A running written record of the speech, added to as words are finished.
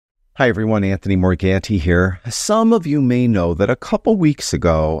Hi everyone, Anthony Morganti here. Some of you may know that a couple weeks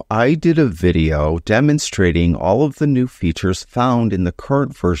ago, I did a video demonstrating all of the new features found in the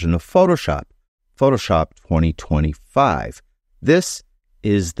current version of Photoshop 2025. This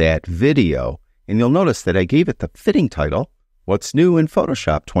is that video, and you'll notice that I gave it the fitting title, What's New in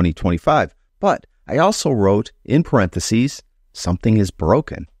Photoshop 2025? But I also wrote in parentheses, something is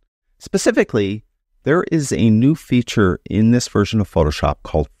broken. Specifically, there is a new feature in this version of Photoshop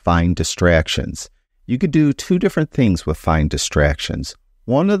called Find Distractions. You could do two different things with Find Distractions.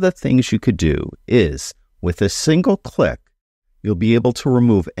 One of the things you could do is, with a single click, you'll be able to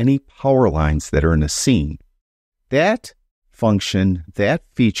remove any power lines that are in a scene. That function, that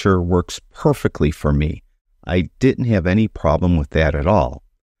feature works perfectly for me. I didn't have any problem with that at all.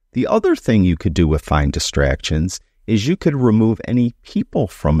 The other thing you could do with Find Distractions is you could remove any people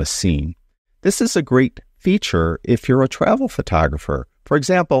from a scene. This is a great feature if you're a travel photographer. For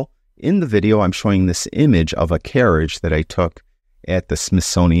example, in the video, I'm showing this image of a carriage that I took at the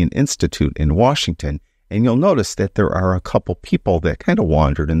Smithsonian Institute in Washington, and you'll notice that there are a couple people that kind of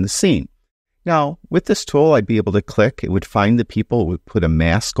wandered in the scene. Now, with this tool, I'd be able to click, it would find the people, it would put a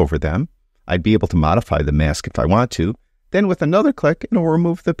mask over them. I'd be able to modify the mask if I want to. Then with another click, it'll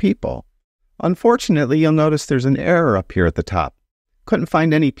remove the people. Unfortunately, you'll notice there's an error up here at the top. Couldn't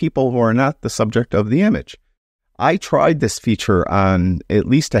find any people who are not the subject of the image. I tried this feature on at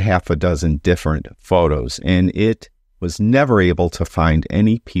least a half a dozen different photos, and it was never able to find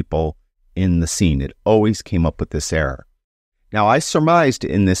any people in the scene. It always came up with this error. Now, I surmised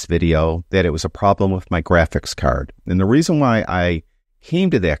in this video that it was a problem with my graphics card. And the reason why I came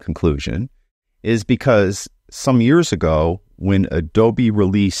to that conclusion is because some years ago, when Adobe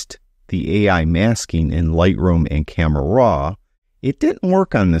released the AI masking in Lightroom and Camera Raw, it didn't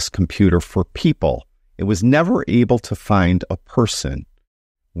work on this computer for people. It was never able to find a person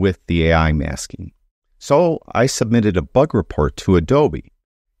with the AI masking. So I submitted a bug report to Adobe.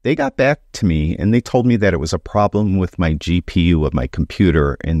 They got back to me and they told me that it was a problem with my GPU of my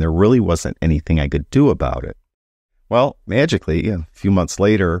computer and there really wasn't anything I could do about it. Well, magically, a few months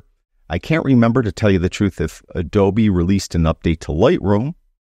later, I can't remember, to tell you the truth, if Adobe released an update to Lightroom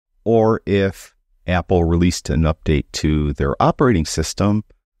or if Apple released an update to their operating system,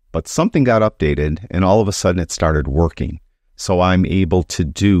 but something got updated and all of a sudden it started working. So I'm able to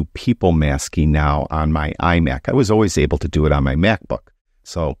do people masking now on my iMac. I was always able to do it on my MacBook.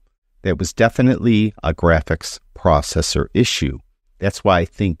 So that was definitely a graphics processor issue. That's why I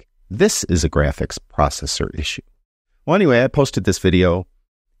think this is a graphics processor issue. Well, anyway, I posted this video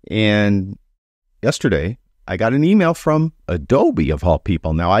and yesterday I got an email from Adobe, of all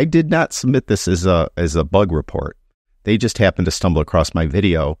people. Now, I did not submit this as a bug report. They just happened to stumble across my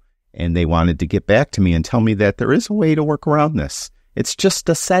video, and they wanted to get back to me and tell me that there is a way to work around this. It's just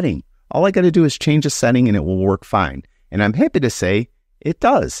a setting. All I got to do is change a setting, and it will work fine. And I'm happy to say it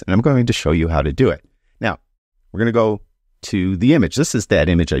does, and I'm going to show you how to do it. Now, we're going to go to the image. This is that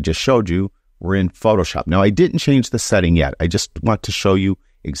image I just showed you. We're in Photoshop. Now, I didn't change the setting yet. I just want to show you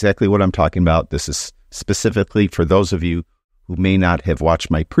exactly what I'm talking about. This is specifically for those of you who may not have watched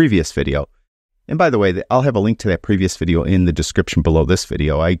my previous video. And by the way, I'll have a link to that previous video in the description below this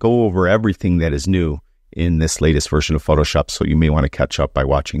video. I go over everything that is new in this latest version of Photoshop, so you may want to catch up by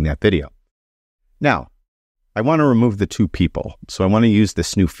watching that video. Now, I want to remove the two people, so I want to use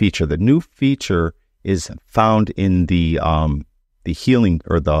this new feature. The new feature is found in the healing,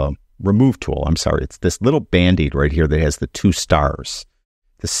 or the remove tool. I'm sorry, it's this little band-aid right here that has the two stars.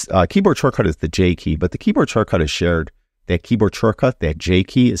 This keyboard shortcut is the J key, but the keyboard shortcut is shared. That keyboard shortcut, that J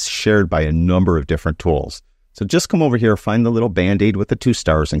key, is shared by a number of different tools. So just come over here, find the little band-aid with the two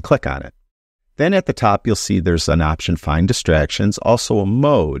stars and click on it. Then at the top, you'll see there's an option, Find Distractions, also a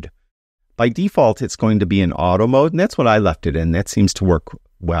mode. By default, it's going to be in auto mode, and that's what I left it in. That seems to work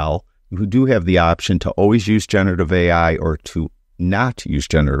well. You do have the option to always use generative AI or to not use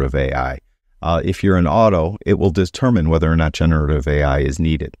generative AI. If you're in auto, it will determine whether or not generative AI is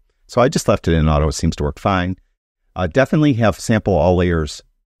needed. So I just left it in auto. It seems to work fine. Definitely have sample all layers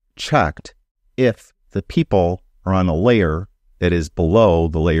checked if the people are on a layer that is below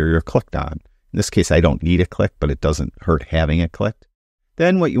the layer you're clicked on. In this case, I don't need a click, but it doesn't hurt having it clicked.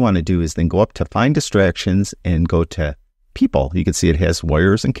 Then what you want to do is then go up to Find Distractions and go to People. You can see it has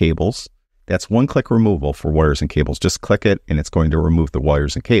wires and cables. That's one-click removal for wires and cables. Just click it, and it's going to remove the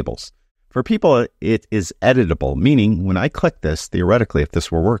wires and cables. For people, it is editable, meaning when I click this, theoretically, if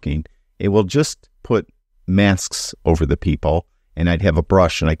this were working, it will just put masks over the people, and I'd have a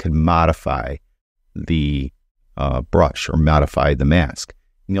brush, and I could modify the brush or modify the mask.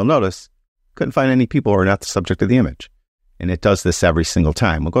 And you'll notice, couldn't find any people who are not the subject of the image. And it does this every single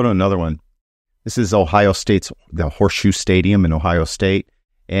time. We'll go to another one. This is Ohio State's, the Horseshoe Stadium in Ohio State.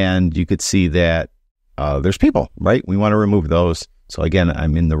 And you could see that there's people, right? We want to remove those. So again,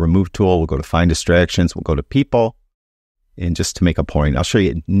 I'm in the remove tool. We'll go to find distractions. We'll go to people. And just to make a point, I'll show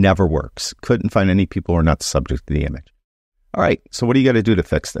you it never works. Couldn't find any people who are not the subject of the image. All right, so what do you got to do to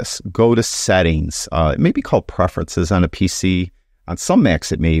fix this? Go to settings. It may be called preferences on a PC. On some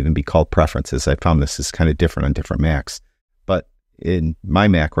Macs, it may even be called preferences. I found this is kind of different on different Macs. But in my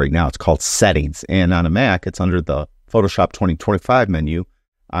Mac right now, it's called settings. And on a Mac, it's under the Photoshop 2025 menu.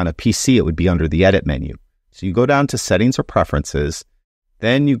 On a PC, it would be under the edit menu. So you go down to settings or preferences.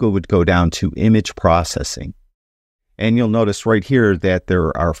 Then you would go down to image processing. And you'll notice right here that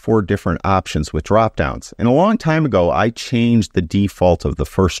there are 4 different options with drop-downs. And a long time ago, I changed the default of the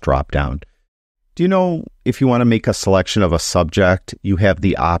first drop-down. Do you know if you want to make a selection of a subject, you have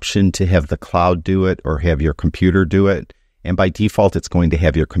the option to have the cloud do it or have your computer do it? And by default, it's going to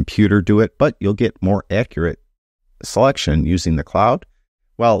have your computer do it, but you'll get more accurate selection using the cloud.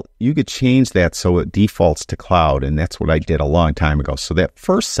 Well, you could change that so it defaults to cloud, and that's what I did a long time ago. So that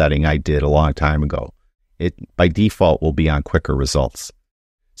first setting I did a long time ago. It, by default, will be on quicker results.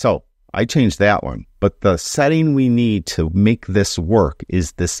 So I changed that one. But the setting we need to make this work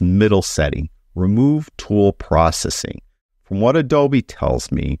is this middle setting, remove tool processing. From what Adobe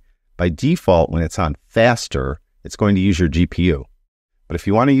tells me, by default, when it's on faster, it's going to use your GPU. But if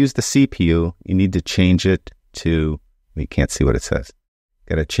you want to use the CPU, you need to change it to, you can't see what it says.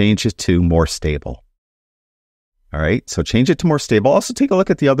 Got to change it to more stable. All right, so change it to more stable. Also take a look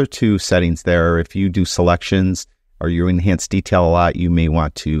at the other 2 settings there. If you do selections or you enhance detail a lot, you may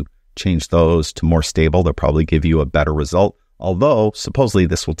want to change those to more stable. They'll probably give you a better result, although supposedly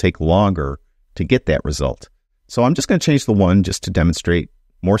this will take longer to get that result. So I'm just going to change the one just to demonstrate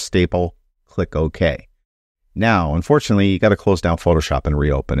more stable. Click OK. Now, unfortunately, you got to close down Photoshop and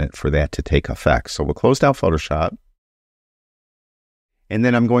reopen it for that to take effect. So we'll close down Photoshop. And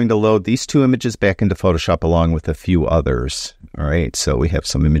then I'm going to load these 2 images back into Photoshop along with a few others. All right, so we have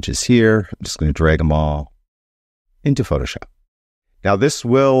some images here. I'm just going to drag them all into Photoshop. Now this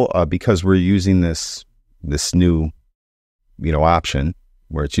will, because we're using this new, option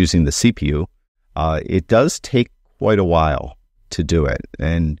where it's using the CPU, it does take quite a while to do it.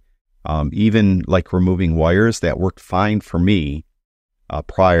 And even like removing wires, that worked fine for me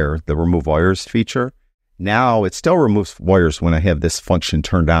prior, the remove wires feature. Now, it still removes wires when I have this function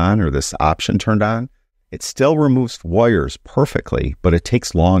turned on or this option turned on. It still removes wires perfectly, but it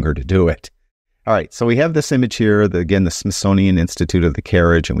takes longer to do it. All right, so we have this image here, again, the Smithsonian Institute of the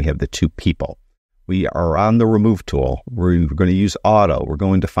Carriage, and we have the 2 people. We are on the remove tool. We're going to use auto. We're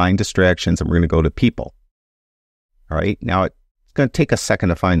going to find distractions, and we're going to go to people. All right, now it's going to take a second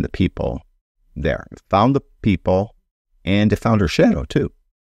to find the people there. It found the people, and it found her shadow, too.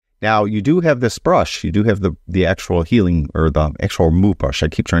 Now, you do have this brush. You do have the actual healing or the actual remove brush. I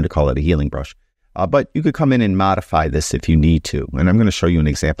keep trying to call it a healing brush. But you could come in and modify this if you need to. And I'm going to show you an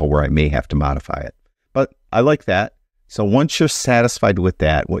example where I may have to modify it. But I like that. So once you're satisfied with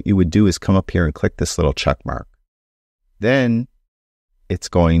that, what you would do is come up here and click this little check mark. Then it's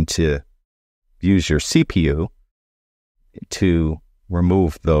going to use your CPU to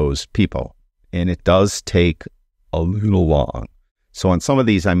remove those people. And it does take a little long. So on some of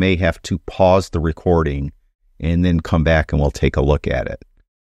these, I may have to pause the recording and then come back and we'll take a look at it.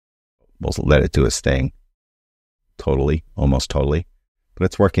 We'll let it do its thing. Totally, almost totally. But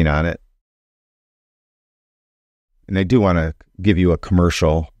it's working on it. And I do want to give you a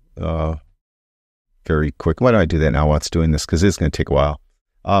commercial very quick. Why don't I do that now while it's doing this? Because it's going to take a while.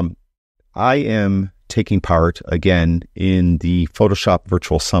 I am taking part, again, in the Photoshop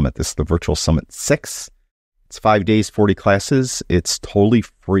Virtual Summit. This is the Virtual Summit 6. It's 5 days, 40 classes. It's totally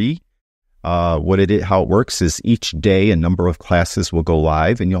free. How it works is each day a number of classes will go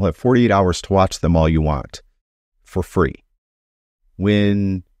live, and you'll have 48 hours to watch them all you want for free.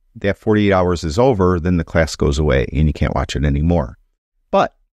 When that 48 hours is over, then the class goes away and you can't watch it anymore.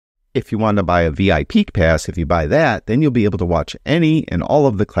 But if you want to buy a VIP pass, if you buy that, then you'll be able to watch any and all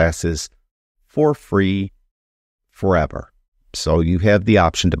of the classes for free forever. So you have the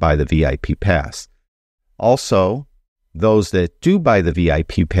option to buy the VIP pass. Also, those that do buy the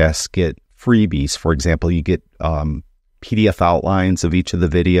VIP pass get freebies. For example, you get PDF outlines of each of the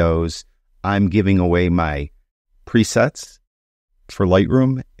videos. I'm giving away my presets for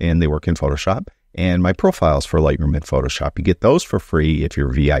Lightroom, and they work in Photoshop, and my profiles for Lightroom and Photoshop. You get those for free if you're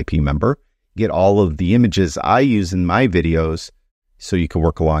a VIP member. You get all of the images I use in my videos so you can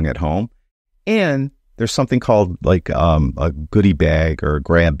work along at home. And there's something called like a goodie bag or a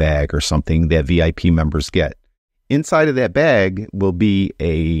grab bag or something that VIP members get. inside of that bag will be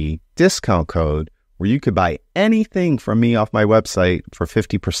a discount code where you could buy anything from me off my website for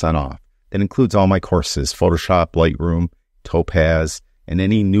 50% off. That includes all my courses, Photoshop, Lightroom, Topaz, and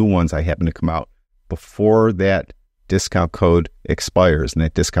any new ones I happen to come out before that discount code expires. And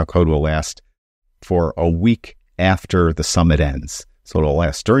that discount code will last for a week after the summit ends. So it'll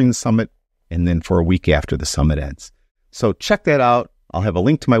last during the summit and then for a week after the summit ends. So check that out. I'll have a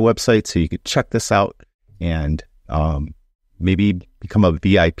link to my website so you can check this out and maybe become a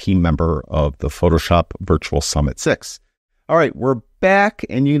VIP member of the Photoshop Virtual Summit 6. All right, we're back,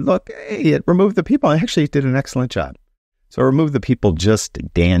 and you look, hey, it removed the people. I actually did an excellent job. So remove the people just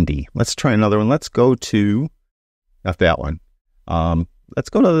dandy. Let's try another one. Let's go to, not that one. Let's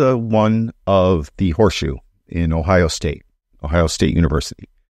go to the one of the Horseshoe in Ohio State University.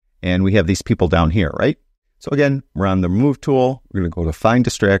 And we have these people down here, right? So again, we're on the remove tool. We're going to go to find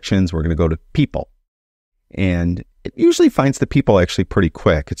distractions. We're going to go to people. And it usually finds the people actually pretty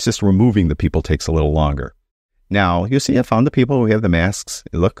quick. It's just removing the people takes a little longer. Now, you see I found the people. We have the masks.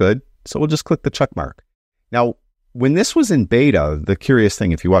 It looked good. So we'll just click the check mark. Now, when this was in beta, the curious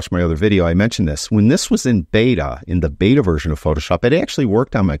thing, if you watch my other video, I mentioned this. When this was in beta, in the beta version of Photoshop, it actually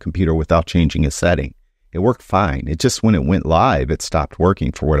worked on my computer without changing a setting. It worked fine. It just, when it went live, it stopped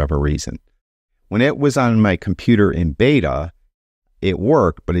working for whatever reason. When it was on my computer in beta, it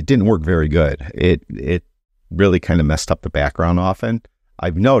worked, but it didn't work very good. It really kind of messed up the background often.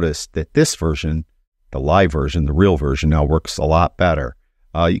 I've noticed that this version, the live version, the real version now works a lot better.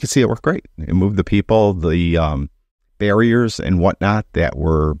 You can see it worked great. It moved the people, the barriers and whatnot that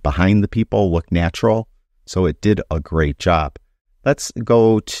were behind the people look natural. So it did a great job. Let's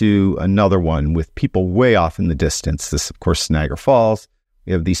go to another one with people way off in the distance. This, of course, Niagara Falls.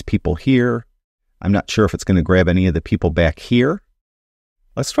 We have these people here. I'm not sure if it's going to grab any of the people back here.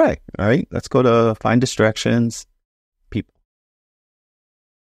 Let's try. All right, let's go to find distractions, people.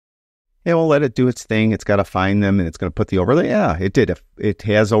 Yeah, we'll let it do its thing. It's got to find them and it's going to put the overlay. Yeah, it did. It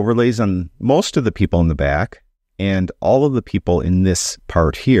has overlays on most of the people in the back and all of the people in this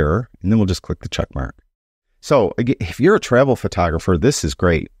part here. And then we'll just click the check mark. So if you're a travel photographer, this is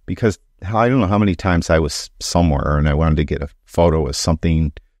great because I don't know how many times I was somewhere and I wanted to get a photo of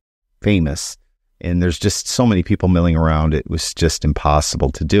something famous. And there's just so many people milling around. It was just impossible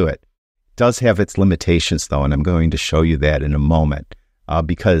to do it. It does have its limitations though. And I'm going to show you that in a moment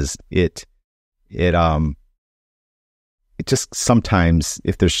because it just sometimes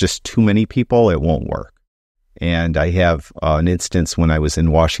if there's just too many people, it won't work. And I have an instance when I was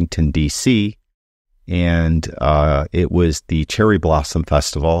in Washington, D.C., and it was the Cherry Blossom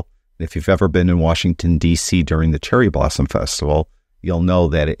Festival. If you've ever been in Washington, D.C. during the Cherry Blossom Festival, you'll know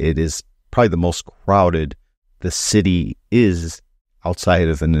that it is probably the most crowded the city is outside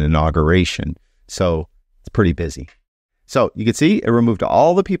of an inauguration. So it's pretty busy. So you can see it removed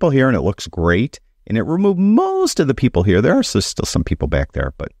all the people here and it looks great. And it removed most of the people here. There are still some people back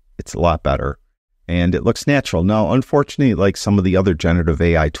there, but it's a lot better. And it looks natural. Now, unfortunately, like some of the other generative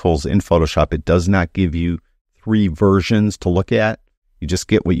AI tools in Photoshop, it does not give you 3 versions to look at. You just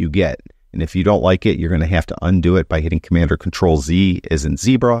get what you get. And if you don't like it, you're going to have to undo it by hitting Command or Control Z as in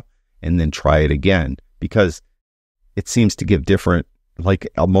zebra, and then try it again. Because it seems to give different, like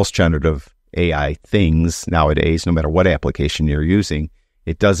most generative AI things nowadays, no matter what application you're using,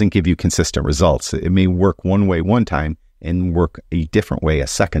 it doesn't give you consistent results. It may work one way one time and work a different way a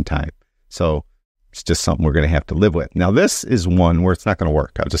second time. So it's just something we're going to have to live with. Now, this is one where it's not going to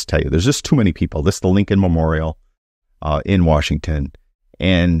work. I'll just tell you, there's just too many people. This is the Lincoln Memorial in Washington.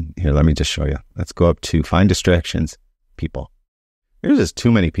 And here, let me just show you. Let's go up to Find Distractions, People. There's just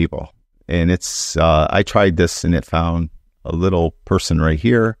too many people. And it's, I tried this and it found a little person right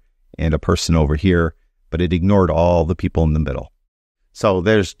here and a person over here, but it ignored all the people in the middle. So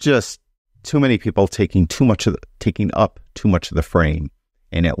there's just too many people taking up too much of the frame,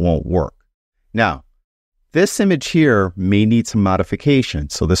 and it won't work. Now, this image here may need some modification.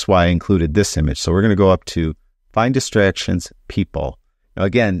 So that's why I included this image. So we're going to go up to Find Distractions, People. Now,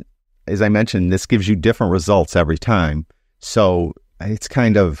 again, as I mentioned, this gives you different results every time. So it's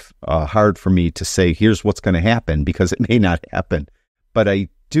kind of hard for me to say, here's what's going to happen, because it may not happen. But I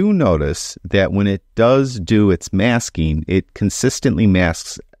do notice that when it does do its masking, it consistently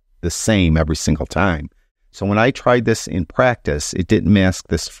masks the same every single time. So when I tried this in practice, it didn't mask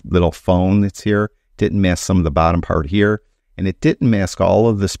this little phone that's here, didn't mask some of the bottom part here, and it didn't mask all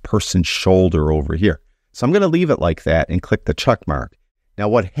of this person's shoulder over here. So I'm going to leave it like that and click the check mark. Now,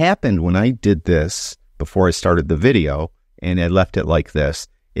 what happened when I did this before I started the video and I left it like this,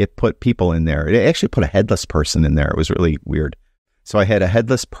 it put people in there. It actually put a headless person in there. It was really weird. So I had a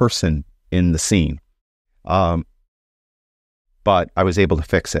headless person in the scene. but I was able to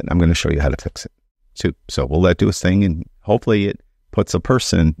fix it. I'm going to show you how to fix it too. So we'll let it do its thing, and hopefully it puts a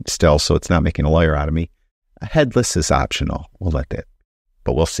person still so it's not making a lawyer out of me. A headless is optional. We'll let that,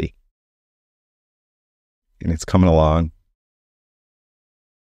 but we'll see. And it's coming along.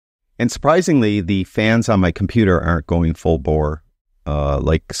 And surprisingly, the fans on my computer aren't going full bore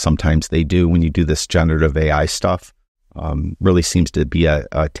like sometimes they do when you do this generative AI stuff. Really seems to be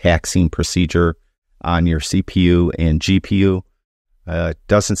a taxing procedure on your CPU and GPU.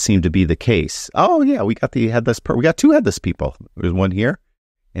 Doesn't seem to be the case. Oh yeah, we got the headless. We got two headless people. There's one here,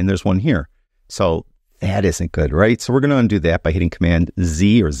 and there's one here. So that isn't good, right? So we're going to undo that by hitting Command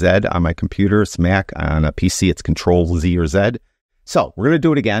Z or Z on my computer. It's Mac. On a PC, it's Control Z or Z. So we're going to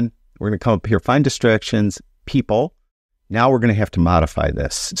do it again. We're going to come up here, find distractions, people. Now we're going to have to modify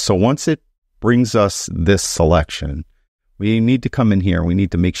this. So once it brings us this selection, we need to come in here. We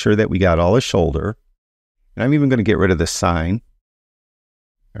need to make sure that we got all the shoulder. And I'm even going to get rid of this sign.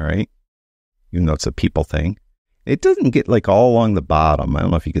 All right. Even though it's a people thing. It doesn't get like all along the bottom. I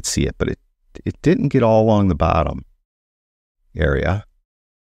don't know if you could see it, but it didn't get all along the bottom area.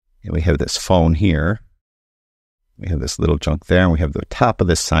 And we have this phone here. We have this little junk there, and we have the top of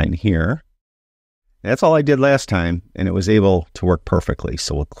this sign here. That's all I did last time, and it was able to work perfectly.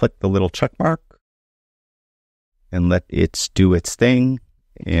 So we'll click the little check mark and let it do its thing.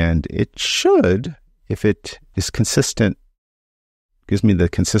 And it should, if it is consistent, gives me the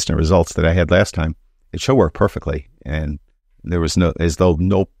consistent results that I had last time, it should work perfectly. And there was no, as though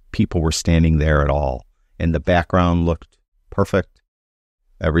no people were standing there at all. And the background looked perfect.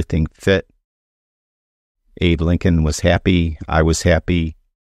 Everything fit. Abe Lincoln was happy. I was happy.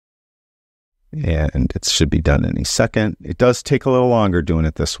 And it should be done any second. It does take a little longer doing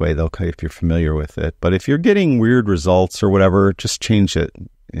it this way, though, if you're familiar with it. But if you're getting weird results or whatever, just change it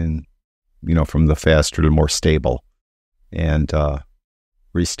in, from the faster to more stable, and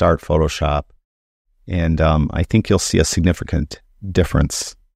restart Photoshop. And I think you'll see a significant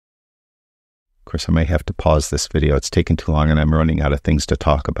difference. Of course, I may have to pause this video. It's taken too long, and I'm running out of things to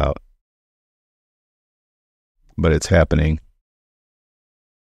talk about. But it's happening.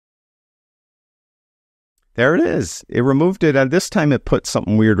 There it is. It removed it, and this time it put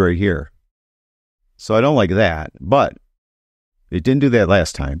something weird right here. So I don't like that, but it didn't do that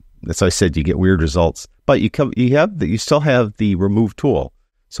last time. That's why I said you get weird results. But you still have the remove tool.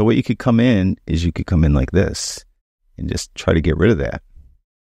 So what you could come in is you could come in like this and just try to get rid of that.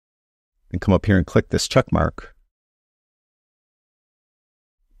 And come up here and click this check mark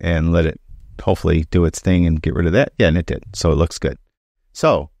and let it hopefully do its thing and get rid of that. Yeah, and it did. So it looks good.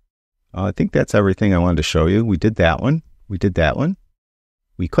 So I think that's everything I wanted to show you. We did that one. We did that one.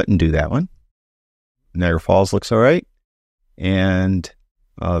 We couldn't do that one. Niagara Falls looks all right. And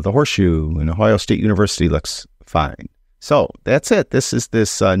the Horseshoe in Ohio State University looks fine. So that's it. This is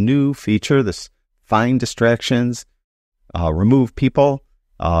this new feature, this find distractions, remove people.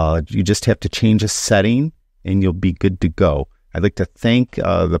 You just have to change a setting and you'll be good to go. I'd like to thank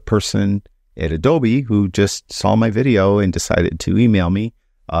the person at Adobe who just saw my video and decided to email me.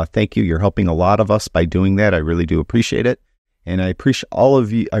 Thank you. You're helping a lot of us by doing that. I really do appreciate it. And I appreciate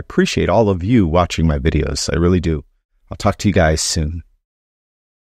all of you watching my videos. I really do. I'll talk to you guys soon.